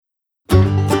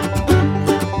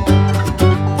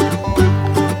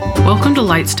to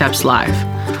Light Steps Live.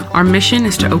 Our mission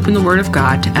is to open the Word of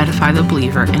God to edify the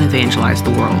believer and evangelize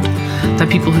the world, that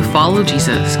people who follow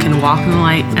Jesus can walk in the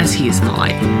light as He is in the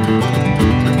light.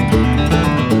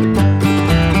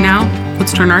 Now,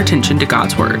 let's turn our attention to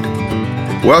God's Word.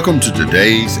 Welcome to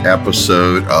today's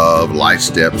episode of Light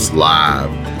Steps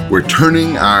Live. We're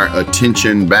turning our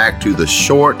attention back to the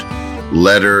short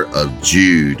letter of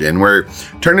Jude, and we're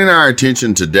turning our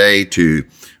attention today to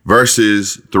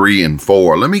verses 3 and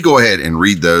 4. Let me go ahead and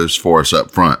read those for us up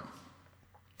front.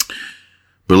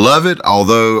 Beloved,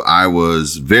 although I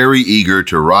was very eager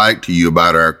to write to you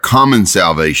about our common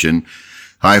salvation,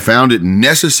 I found it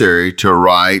necessary to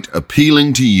write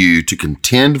appealing to you to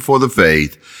contend for the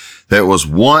faith that was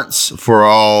once for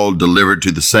all delivered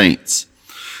to the saints.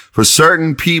 For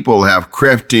certain people have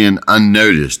crept in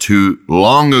unnoticed, who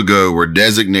long ago were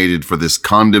designated for this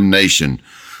condemnation,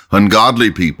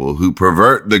 ungodly people who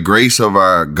pervert the grace of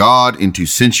our God into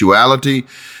sensuality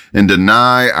and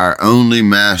deny our only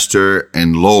Master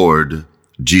and Lord,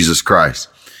 Jesus Christ.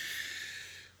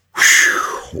 Whew,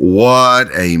 what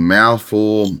a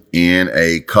mouthful in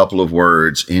a couple of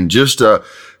words. In just a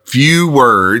few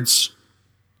words,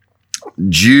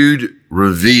 Jude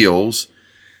reveals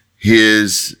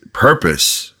his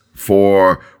purpose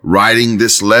for writing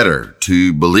this letter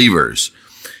to believers.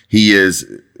 He is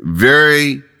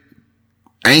very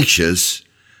anxious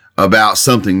about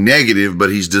something negative, but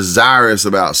he's desirous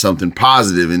about something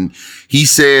positive. And he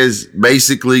says,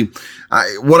 basically,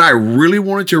 what I really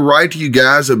wanted to write to you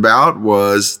guys about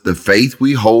was the faith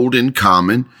we hold in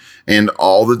common and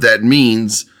all that that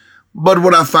means. But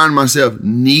what I find myself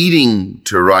needing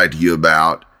to write to you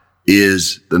about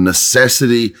is the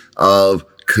necessity of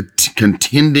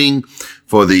contending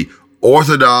for the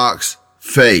orthodox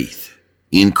faith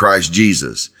in Christ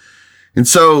Jesus. And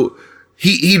so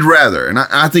he'd rather, and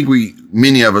I think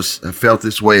many of us have felt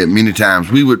this way at many times,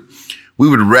 we would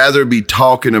rather be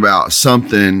talking about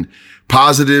something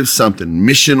positive, something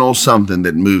missional, something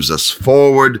that moves us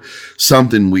forward,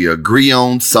 something we agree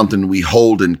on, something we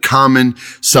hold in common,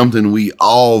 something we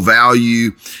all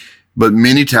value. But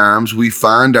many times we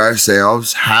find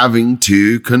ourselves having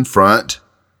to confront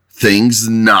things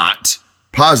not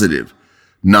positive,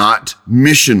 not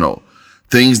missional,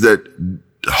 things that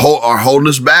are holding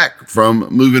us back from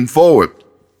moving forward.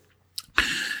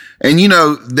 And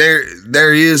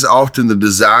there is often the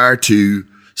desire to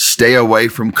stay away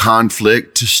from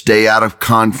conflict, to stay out of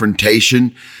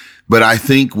confrontation, but I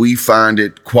think we find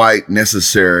it quite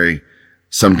necessary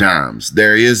sometimes.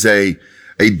 There is a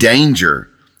danger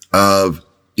of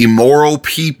immoral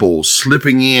people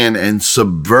slipping in and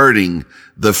subverting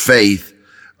the faith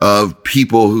of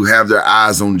people who have their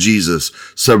eyes on Jesus,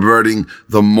 subverting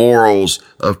the morals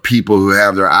of people who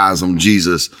have their eyes on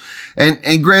Jesus.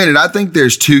 And granted, I think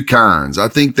there's two kinds. I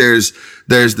think there's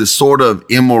the sort of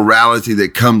immorality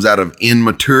that comes out of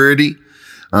immaturity.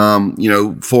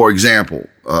 For example,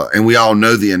 and we all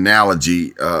know the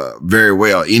analogy, very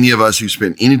well. Any of us who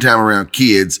spend any time around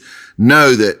kids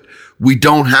know that we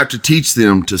don't have to teach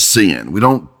them to sin. We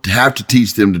don't have to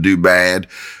teach them to do bad.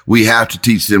 We have to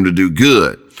teach them to do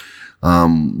good.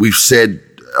 We've said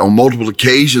on multiple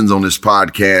occasions on this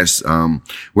podcast,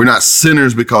 we're not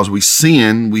sinners because we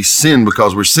sin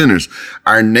because we're sinners.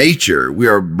 Our nature, we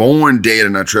are born dead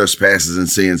in our trespasses and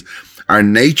sins. Our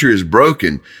nature is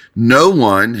broken. No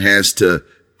one has to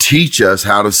teach us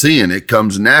how to sin. It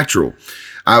comes natural.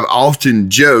 I've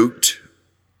often joked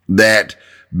that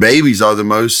babies are the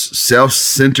most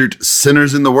self-centered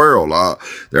sinners in the world.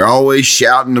 They're always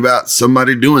shouting about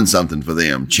somebody doing something for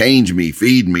them. Change me,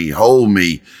 feed me, hold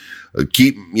me,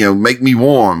 make me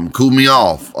warm, cool me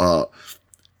off.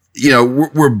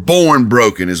 We're born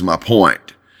broken is my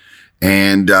point.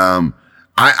 And,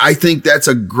 I think that's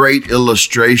a great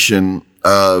illustration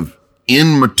of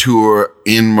immature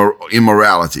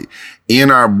immorality.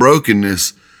 In our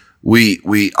brokenness,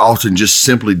 we often just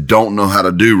simply don't know how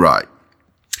to do right.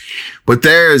 But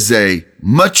there is a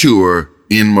mature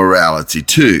immorality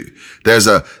too. There's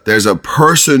a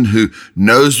person who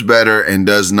knows better and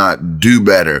does not do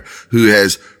better, who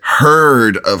has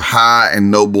heard of high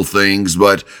and noble things,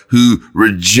 but who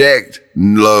reject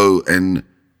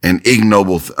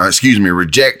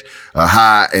reject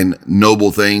high and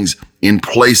noble things in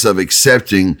place of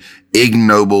accepting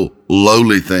ignoble,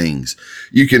 lowly things.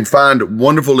 You can find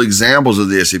wonderful examples of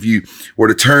this. If you were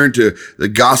to turn to the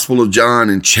Gospel of John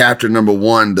in chapter number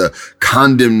 1, the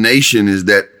condemnation is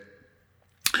that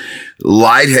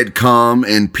light had come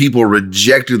and people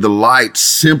rejected the light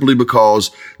simply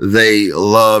because they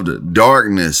loved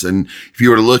darkness. And if you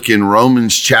were to look in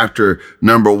Romans chapter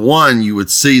number 1, you would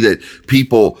see that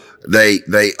people, they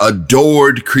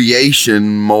adored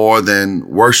creation more than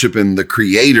worshiping the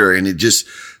creator. And it just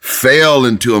fell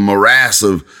into a morass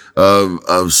of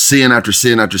sin after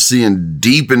sin after sin,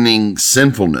 deepening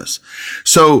sinfulness.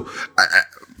 So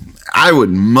I would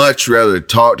much rather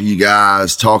talk to you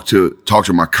guys, talk to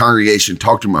my congregation,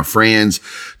 talk to my friends,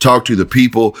 talk to the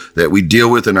people that we deal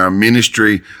with in our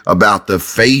ministry about the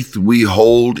faith we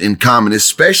hold in common,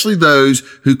 especially those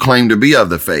who claim to be of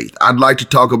the faith. I'd like to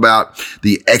talk about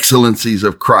the excellencies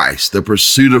of Christ, the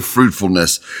pursuit of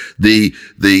fruitfulness, the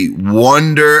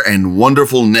wonder and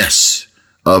wonderfulness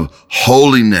of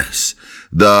holiness,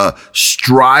 the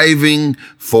striving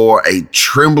for a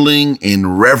trembling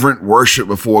and reverent worship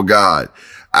before God.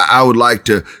 I would like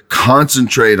to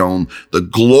concentrate on the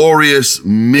glorious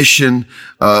mission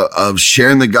of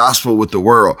sharing the gospel with the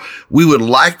world. We would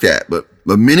like that, but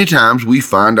many times we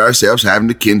find ourselves having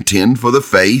to contend for the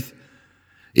faith,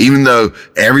 even though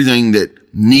everything that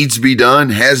needs to be done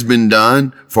has been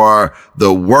done for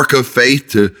the work of faith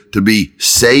to be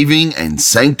saving and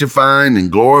sanctifying and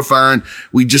glorifying.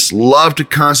 We just love to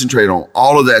concentrate on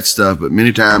all of that stuff, but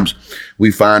many times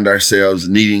we find ourselves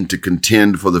needing to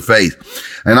contend for the faith.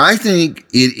 And I think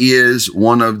it is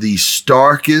one of the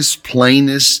starkest,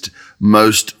 plainest,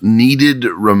 most needed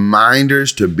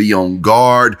reminders to be on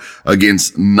guard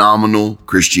against nominal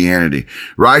Christianity.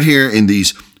 Right here in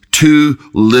these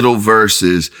 2 little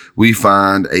verses, we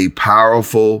find a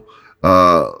powerful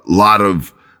lot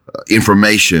of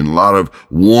information, a lot of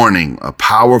warning, a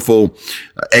powerful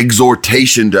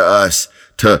exhortation to us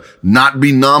to not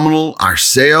be nominal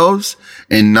ourselves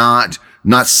and not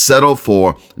settle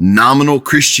for nominal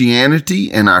Christianity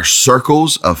in our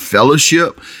circles of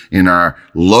fellowship in our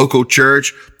local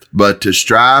church, but to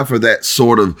strive for that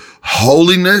sort of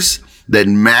holiness that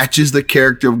matches the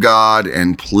character of God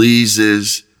and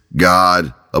pleases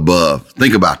God above.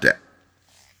 Think about that.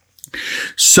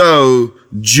 So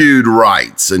Jude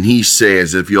writes, and he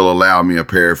says, if you'll allow me a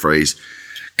paraphrase,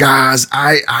 guys,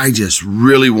 I just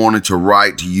really wanted to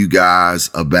write to you guys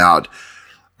about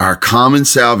our common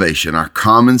salvation, our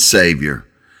common Savior,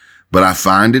 but I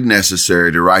find it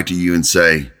necessary to write to you and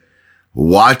say,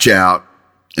 watch out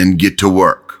and get to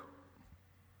work.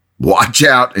 Watch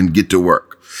out and get to work.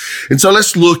 And so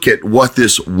let's look at what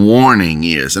this warning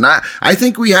is. And I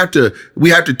think we have to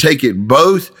take it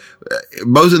both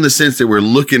in the sense that we're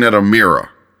looking at a mirror,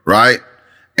 right?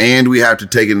 And we have to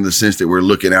take it in the sense that we're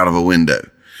looking out of a window.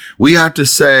 We have to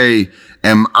say,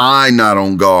 am I not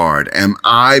on guard? Am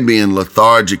I being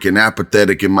lethargic and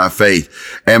apathetic in my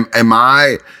faith? Am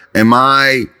I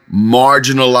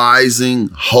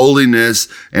marginalizing holiness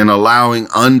and allowing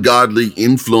ungodly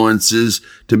influences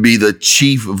to be the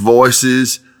chief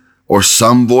voices or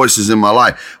some voices in my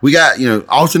life? We got,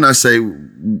 often I say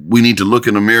we need to look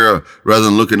in the mirror rather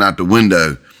than looking out the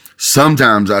window.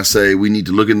 Sometimes I say we need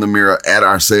to look in the mirror at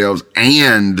ourselves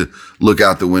and look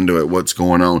out the window at what's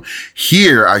going on.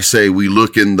 Here I say we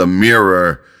look in the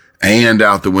mirror and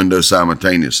out the window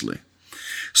simultaneously.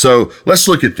 So let's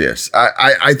look at this.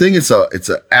 I think it's a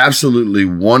absolutely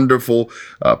wonderful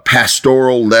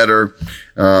pastoral letter.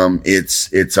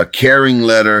 It's a caring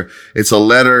letter. It's a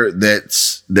letter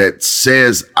that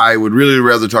says I would really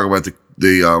rather talk about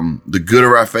the good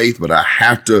of our faith, but I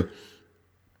have to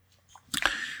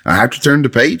turn the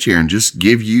page here and just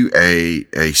give you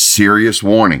a serious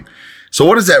warning. So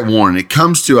what is that warning? It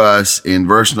comes to us in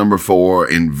verse number 4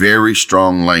 in very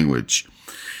strong language.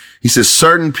 He says,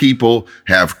 certain people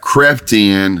have crept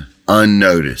in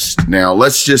unnoticed. Now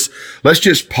let's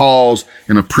just pause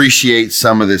and appreciate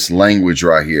some of this language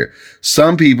right here.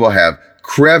 Some people have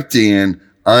crept in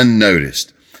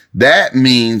unnoticed. That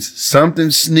means something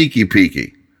sneaky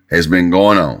peeky has been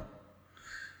going on.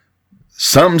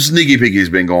 Something sneaky peeky has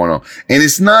been going on. And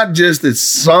it's not just that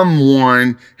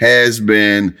someone has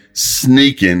been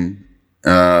sneaking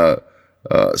in.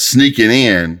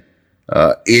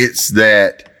 It's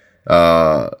that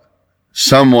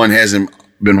someone hasn't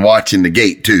been watching the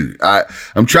gate too.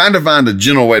 I'm trying to find a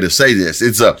gentle way to say this.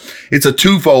 It's a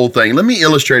twofold thing. Let me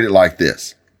illustrate it like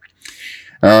this.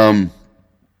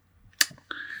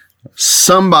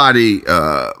 Somebody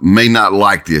may not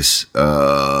like this,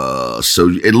 so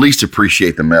at least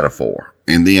appreciate the metaphor,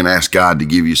 and then ask God to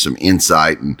give you some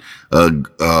insight and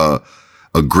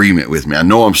agreement with me. I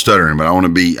know I'm stuttering, but I want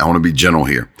to be gentle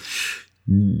here.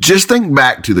 Just think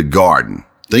back to the garden.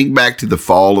 Think back to the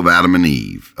fall of Adam and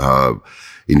Eve.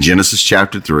 In Genesis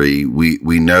chapter 3,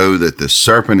 we know that the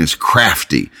serpent is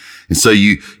crafty. And so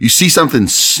you see something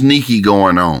sneaky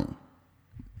going on.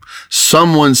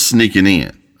 Someone's sneaking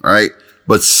in, right?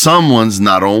 But someone's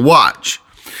not on watch.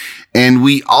 And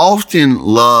we often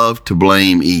love to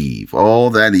blame Eve. Oh,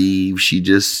 that Eve, she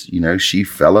just, she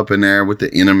fell up in there with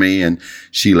the enemy and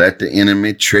she let the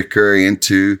enemy trick her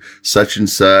into such and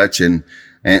such. And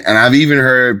I've even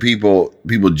heard people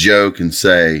joke and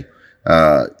say,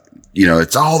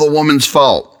 it's all the woman's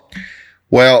fault.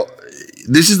 Well,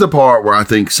 this is the part where I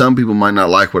think some people might not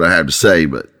like what I have to say,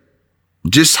 but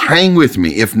just hang with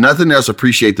me. If nothing else,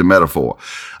 appreciate the metaphor.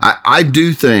 I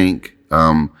do think,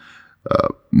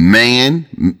 men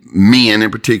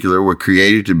in particular were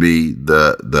created to be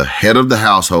the head of the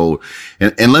household.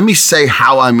 And let me say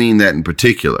how I mean that in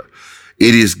particular.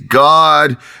 It is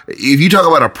God. If you talk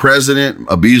about a president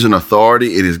abusing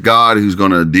authority, it is God who's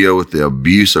going to deal with the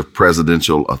abuse of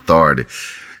presidential authority.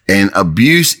 And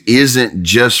abuse isn't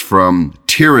just from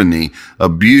tyranny.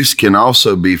 Abuse can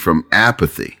also be from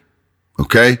apathy.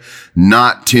 Okay?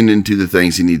 Not tending to the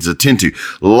things he needs to attend to.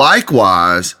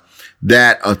 Likewise,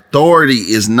 that authority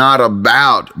is not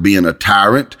about being a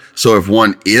tyrant. So if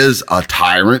one is a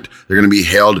tyrant, they're going to be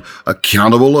held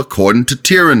accountable according to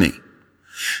tyranny.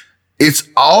 It's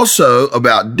also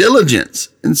about diligence.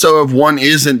 And so if one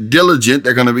isn't diligent,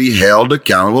 they're going to be held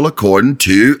accountable according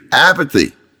to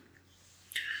apathy.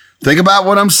 Think about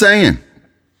what I'm saying.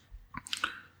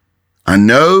 I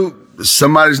know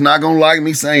somebody's not going to like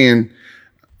me saying,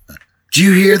 "Did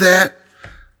you hear that?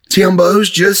 Tim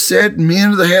Bowes just said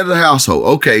men are the head of the household."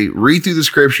 Okay, read through the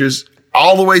scriptures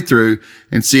all the way through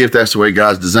and see if that's the way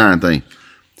God's designed things.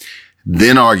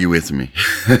 Then argue with me.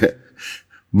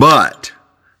 But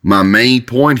my main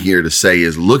point here to say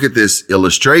is look at this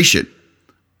illustration.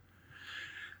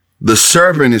 The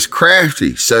serpent is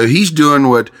crafty, so he's doing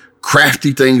what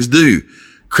crafty things do.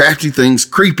 Crafty things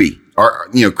creep in.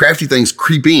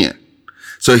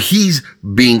 So he's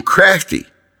being crafty.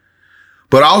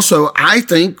 But also, I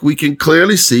think we can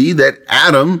clearly see that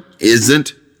Adam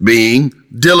isn't being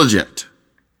diligent.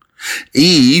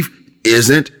 Eve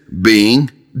isn't being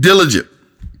diligent.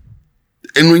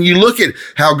 And when you look at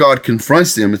how God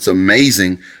confronts them, it's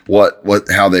amazing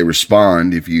how they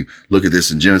respond. If you look at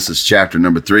this in Genesis chapter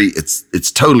number 3,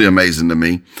 it's totally amazing to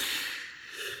me.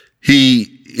 He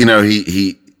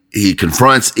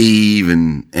confronts Eve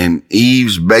and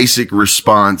Eve's basic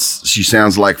response, she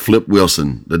sounds like Flip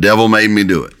Wilson. The devil made me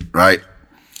do it, right?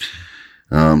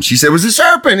 She said, "It was a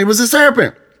serpent. It was a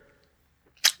serpent."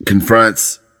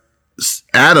 Confronts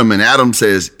Adam and Adam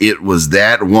says, "It was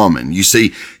that woman." You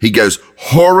see, he goes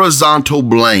horizontal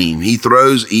blame. He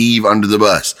throws Eve under the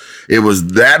bus. It was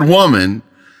that woman,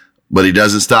 but he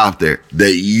doesn't stop there,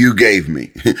 that you gave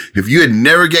me. If you had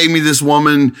never gave me this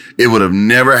woman, it would have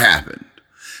never happened.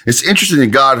 It's interesting that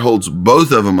God holds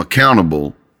both of them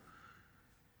accountable,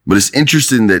 but it's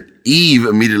interesting that Eve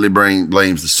immediately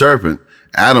blames the serpent.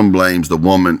 Adam blames the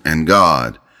woman and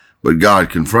God, but God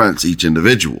confronts each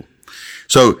individual.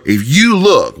 So if you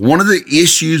look, one of the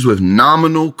issues with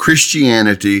nominal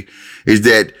Christianity is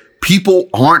that people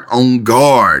aren't on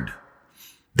guard.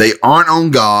 They aren't on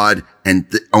guard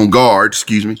on guard.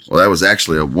 Well, that was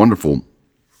actually a wonderful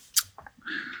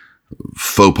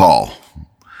faux pas.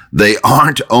 They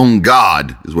aren't on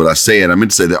God is what I said. I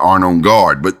meant to say they aren't on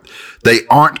guard, but they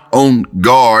aren't on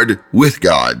guard with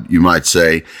God, you might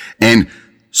say. And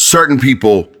certain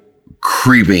people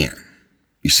creep in.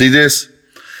 You see this?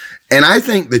 And I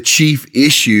think the chief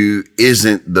issue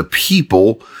isn't the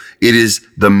people. It is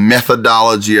the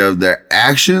methodology of their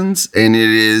actions, and it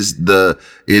is the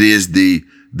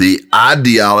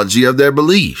ideology of their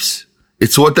beliefs.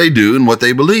 It's what they do and what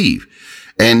they believe.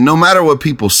 And no matter what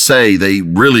people say, they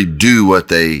really do what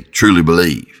they truly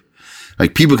believe.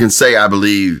 Like people can say, "I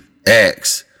believe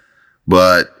X,"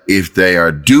 but if they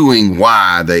are doing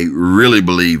Y, they really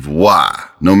believe Y,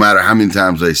 no matter how many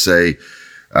times they say,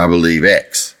 "I believe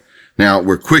X." Now,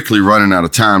 we're quickly running out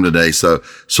of time today, so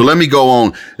let me go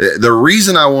on. The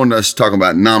reason I wanted us to talk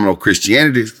about nominal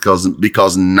Christianity is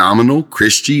because nominal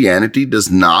Christianity does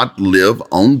not live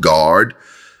on guard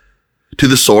to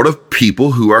the sort of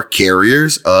people who are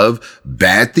carriers of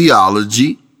bad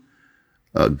theology,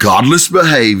 godless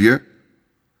behavior,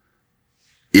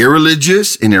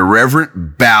 irreligious and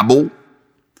irreverent babble,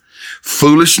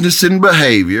 foolishness in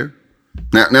behavior.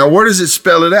 Now, where does it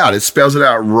spell it out? It spells it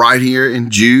out right here in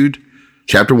Jude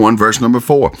chapter 1, verse number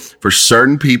 4. For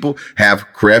certain people have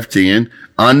crept in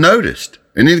unnoticed.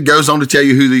 And then it goes on to tell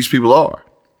you who these people are.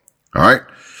 All right.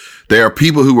 They are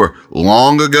people who were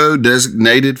long ago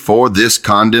designated for this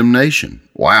condemnation.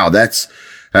 Wow. That's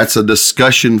That's a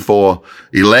discussion for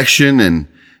election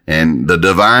and the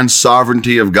divine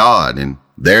sovereignty of God. And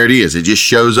there it is. It just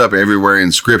shows up everywhere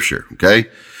in Scripture. Okay.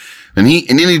 And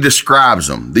then he describes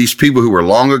them. These people who were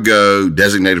long ago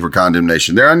designated for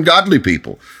condemnation. They're ungodly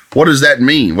people. What does that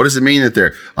mean? What does it mean that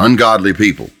they're ungodly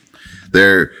people?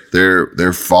 They're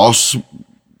false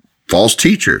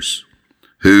teachers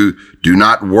who do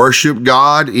not worship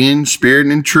God in spirit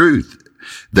and in truth.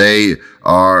 They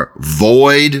are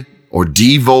void or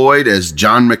devoid, as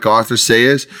John MacArthur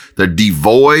says. They're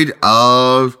devoid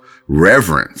of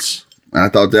reverence. I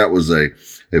thought that was a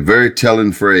very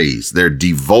telling phrase. They're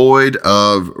devoid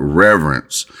of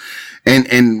reverence.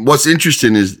 And what's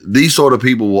interesting is these sort of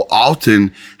people will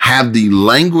often have the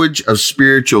language of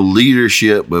spiritual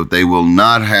leadership, but they will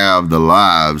not have the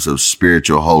lives of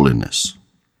spiritual holiness.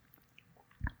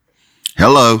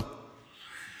 Hello.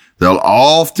 They'll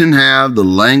often have the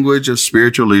language of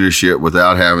spiritual leadership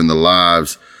without having the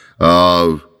lives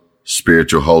of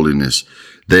spiritual holiness.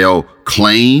 They'll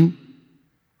claim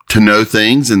to know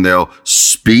things, and they'll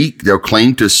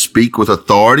claim to speak with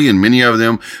authority, and many of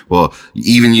them will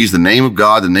even use the name of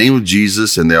God, the name of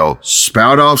Jesus, and they'll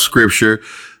spout off Scripture,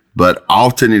 but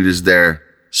often it is their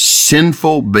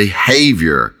sinful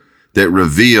behavior that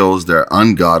reveals their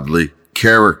ungodly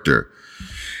character.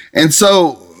 And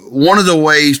so one of the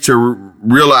ways to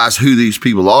realize who these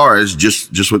people are is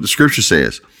just what the Scripture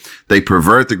says. They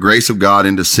pervert the grace of God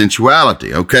into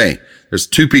sensuality. Okay, there's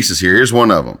two pieces here. Here's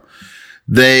one of them.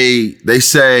 They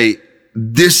say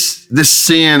this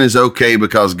sin is okay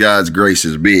because God's grace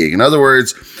is big. In other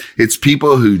words, it's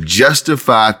people who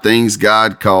justify things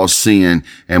God calls sin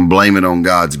and blame it on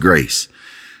God's grace.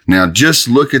 Now, just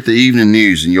look at the evening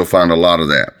news and you'll find a lot of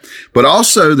that. But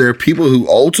also there are people who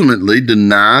ultimately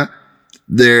deny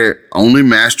their only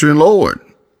master and Lord.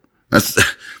 That's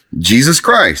Jesus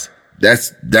Christ.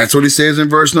 That's what he says in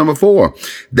verse number 4.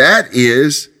 That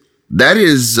is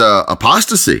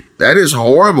apostasy. That is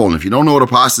horrible. And if you don't know what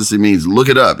apostasy means, look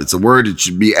it up. It's a word that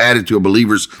should be added to a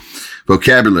believer's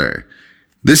vocabulary.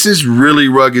 This is really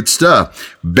rugged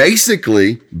stuff.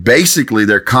 Basically,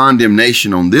 their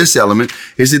condemnation on this element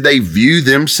is that they view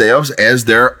themselves as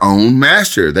their own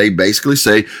master. They basically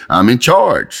say, I'm in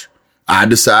charge. I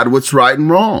decide what's right and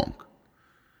wrong.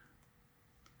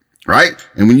 Right?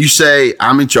 And when you say,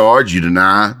 I'm in charge, you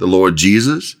deny the Lord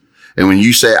Jesus. And when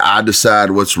you say, I decide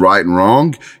what's right and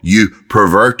wrong, you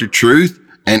pervert the truth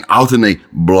and often they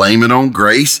blame it on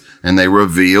grace and they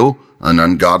reveal an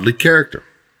ungodly character.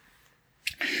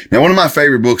 Now, one of my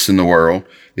favorite books in the world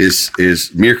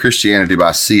is Mere Christianity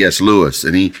by C.S. Lewis.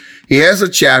 And he has a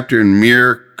chapter in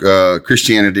Mere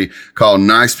Christianity called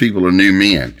Nice People Are New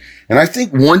Men. And I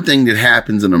think one thing that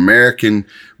happens in American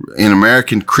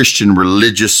Christian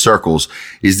religious circles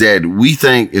is that we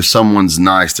think if someone's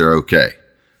nice, they're okay.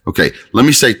 Okay, let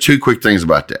me say two quick things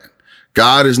about that.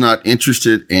 God is not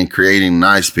interested in creating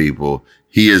nice people.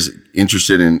 He is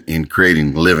interested in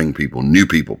creating living people, new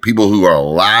people who are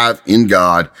alive in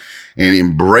God and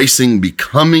embracing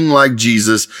becoming like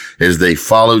Jesus as they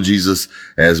follow Jesus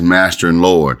as Master and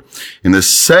Lord. And the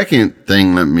second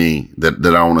thing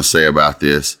that I want to say about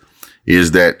this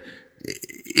is that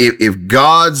if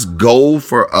God's goal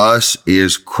for us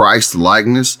is Christ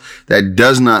likeness, that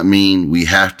does not mean we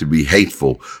have to be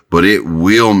hateful, but it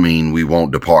will mean we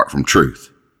won't depart from truth.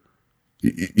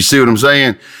 You see what I'm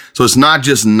saying? So it's not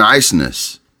just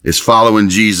niceness. It's following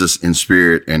Jesus in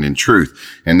spirit and in truth.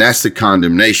 And that's the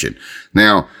condemnation.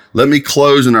 Now, let me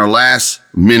close in our last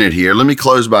minute here. Let me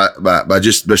close by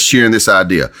just sharing this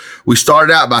idea. We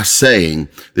started out by saying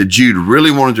that Jude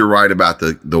really wanted to write about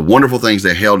the wonderful things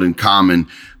they held in common,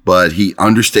 but he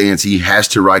understands he has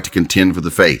to write to contend for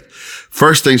the faith.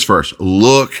 First things first,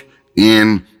 look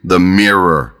in the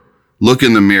mirror. Look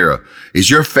in the mirror. Is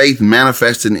your faith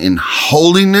manifesting in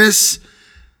holiness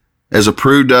as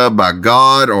approved of by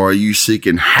God, or are you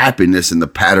seeking happiness in the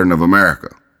pattern of America?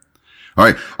 All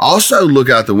right. Also look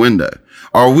out the window.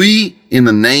 Are we, in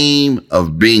the name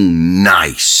of being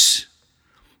nice,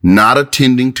 not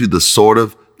attending to the sort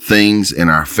of things in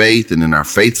our faith and in our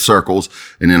faith circles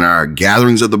and in our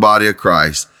gatherings of the body of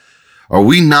Christ? Are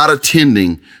we not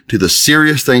attending to the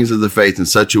serious things of the faith in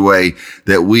such a way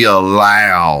that we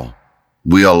allow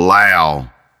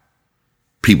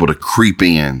people to creep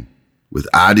in with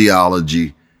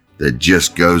ideology that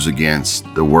just goes against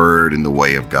the word and the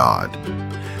way of God?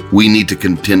 We need to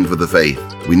contend for the faith.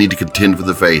 We need to contend for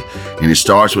the faith. And it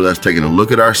starts with us taking a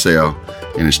look at ourselves,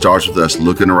 and it starts with us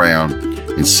looking around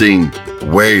and seeing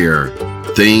where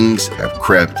things have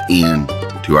crept in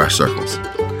to our circles.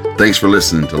 Thanks for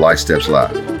listening to Life Steps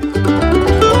Live.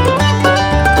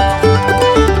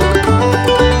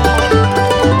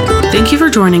 for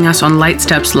joining us on Light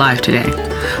Steps Live today.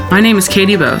 My name is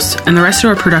Katie Bose, and the rest of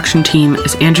our production team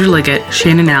is Andrew Liggett,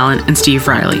 Shannon Allen, and Steve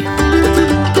Riley.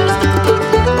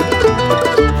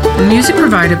 Music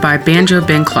provided by Banjo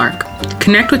Ben Clark.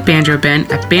 Connect with Banjo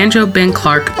Ben at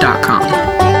banjobenclark.com.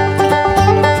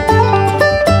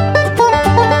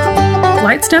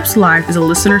 Light Steps Live is a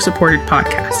listener-supported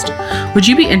podcast. Would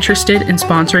you be interested in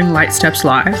sponsoring Light Steps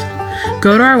Live?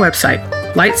 Go to our website,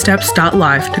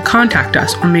 lightsteps.live, to contact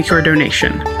us or make your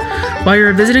donation. While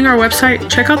you're visiting our website,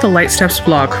 check out the Light Steps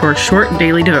blog for a short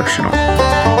daily devotional.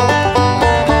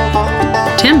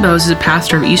 Tim Bose is a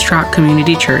pastor of East Rock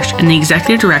Community Church and the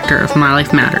executive director of My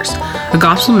Life Matters, a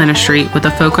gospel ministry with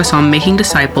a focus on making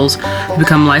disciples who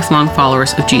become lifelong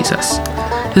followers of Jesus.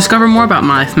 Discover more about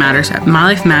My Life Matters at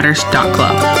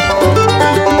mylifematters.club.